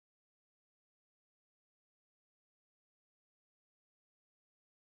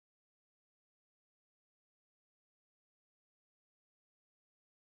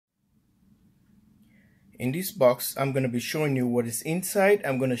in this box, I'm going to be showing you what is inside.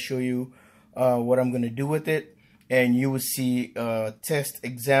 I'm going to show you what I'm going to do with it, and you will see a test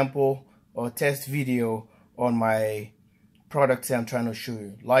example or test video on my products I'm trying to show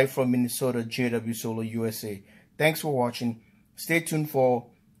you. Live from Minnesota, JW Solar USA. Thanks for watching. Stay tuned for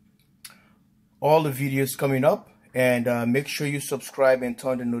all the videos coming up, and make sure you subscribe and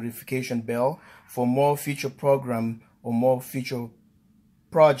turn the notification bell for more future program or more future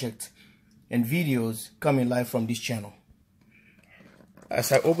projects and videos coming live from this channel.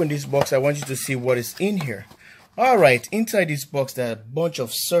 As I open this box, I want you to see what is in here. Alright, inside this box there are a bunch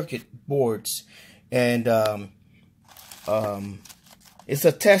of circuit boards, and it's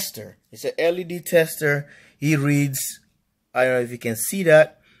a tester. It's an LED tester. It reads, I don't know if you can see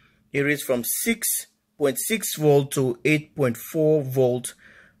that, it reads from 6.6 volt to 8.4 volt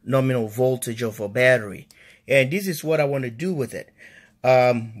nominal voltage of a battery. And this is what I want to do with it.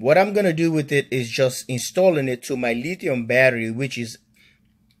 What I'm going to do with it is just installing it to my lithium battery, which is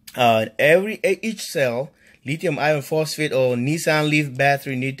each cell, lithium iron phosphate or Nissan Leaf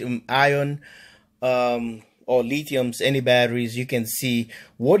battery, lithium ion, or lithiums, any batteries. You can see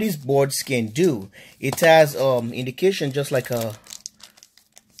what these boards can do. It has indication just like a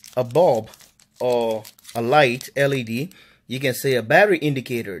bulb or a light LED. You can say a battery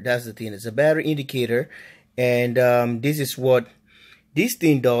indicator. That's the thing. It's a battery indicator, and this is what this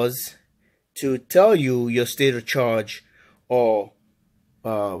thing does to tell you your state of charge, or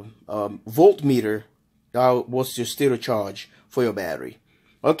voltmeter. What's your state of charge for your battery?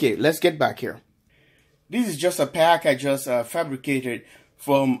 Okay, let's get back here. This is just a pack I just fabricated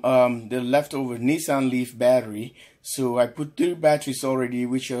from the leftover Nissan Leaf battery. So I put 3 batteries already,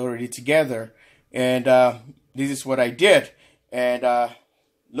 which are already together, and this is what I did. And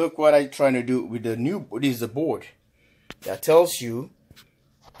look what I'm trying to do with the new. This is the board that tells you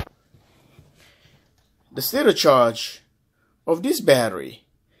the state of charge of this battery.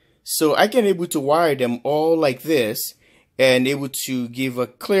 So I can able to wire them all like this, and able to give a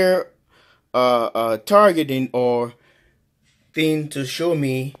clear targeting or thing to show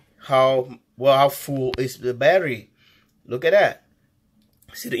me how full is the battery. Look at that.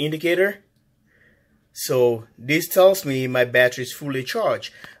 See the indicator? So this tells me my battery is fully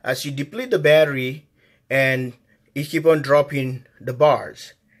charged. As you deplete the battery, and you keep on dropping the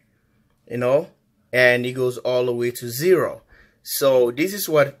bars, you know, and it goes all the way to 0. So this is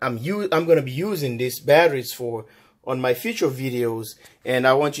what I'm going to be using these batteries for on my future videos, and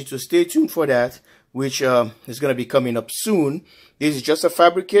I want you to stay tuned for that, which is going to be coming up soon. This is just a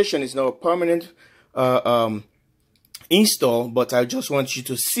fabrication. It's not a permanent install, but I just want you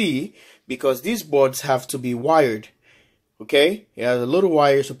to see, because these boards have to be wired. Okay, yeah, the little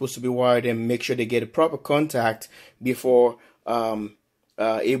wire is supposed to be wired, and make sure they get a proper contact before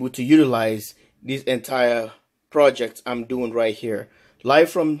able to utilize this entire project I'm doing right here, live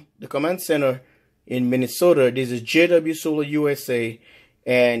from the command center in Minnesota. This is JW Solar USA,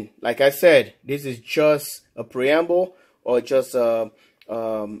 and like I said, this is just a preamble, or just a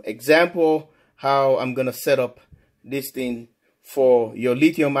example how I'm gonna set up this thing for your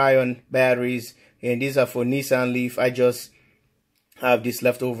lithium ion batteries. And these are for Nissan Leaf. I just have these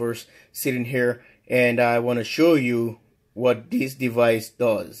leftovers sitting here, and I want to show you what this device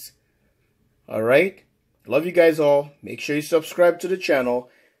does. All right, love you guys all. Make sure you subscribe to the channel,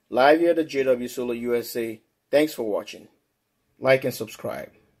 live here at the JW Solar USA. Thanks for watching. Like and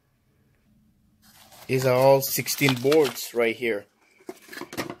subscribe. These are all 16 boards right here.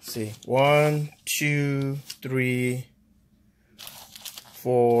 See, 1, 2, 3,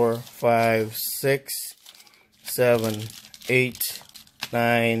 4, 5, 6, 7, 8,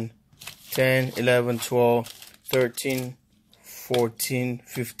 9, 10, 11, 12, 13, 14,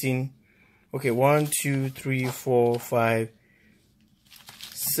 15. Okay, 1, 2, 3, 4, 5,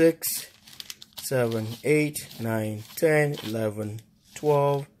 6, 7, 8, 9, 10, 11,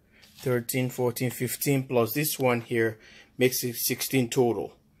 12, 13, 14, 15, plus this one here makes it 16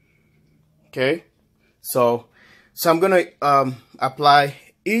 total. Okay, so I'm gonna apply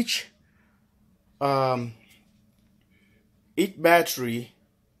each battery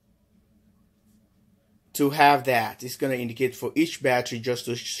to have that. It's gonna indicate for each battery, just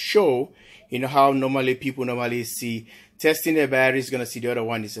to show, you know, how normally people see testing their battery. Is gonna see the other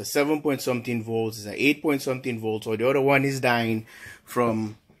one is a 7 point something volts, is a 8 point something volts, or the other one is dying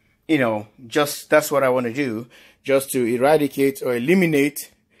from, you know, just that's what I want to do, just to eradicate or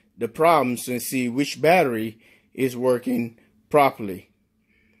eliminate the problems and see which battery is working properly.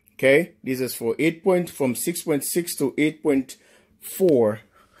 Okay, this is for from 6.6 to 8.4,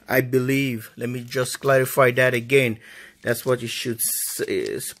 I believe. Let me just clarify that again. That's what you should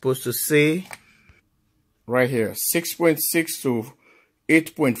say, supposed to say. right here, 6.6 to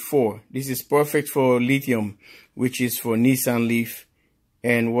 8.4. This is perfect for lithium, which is for Nissan Leaf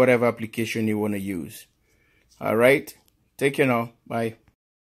and whatever application you want to use. All right, take care now. Bye.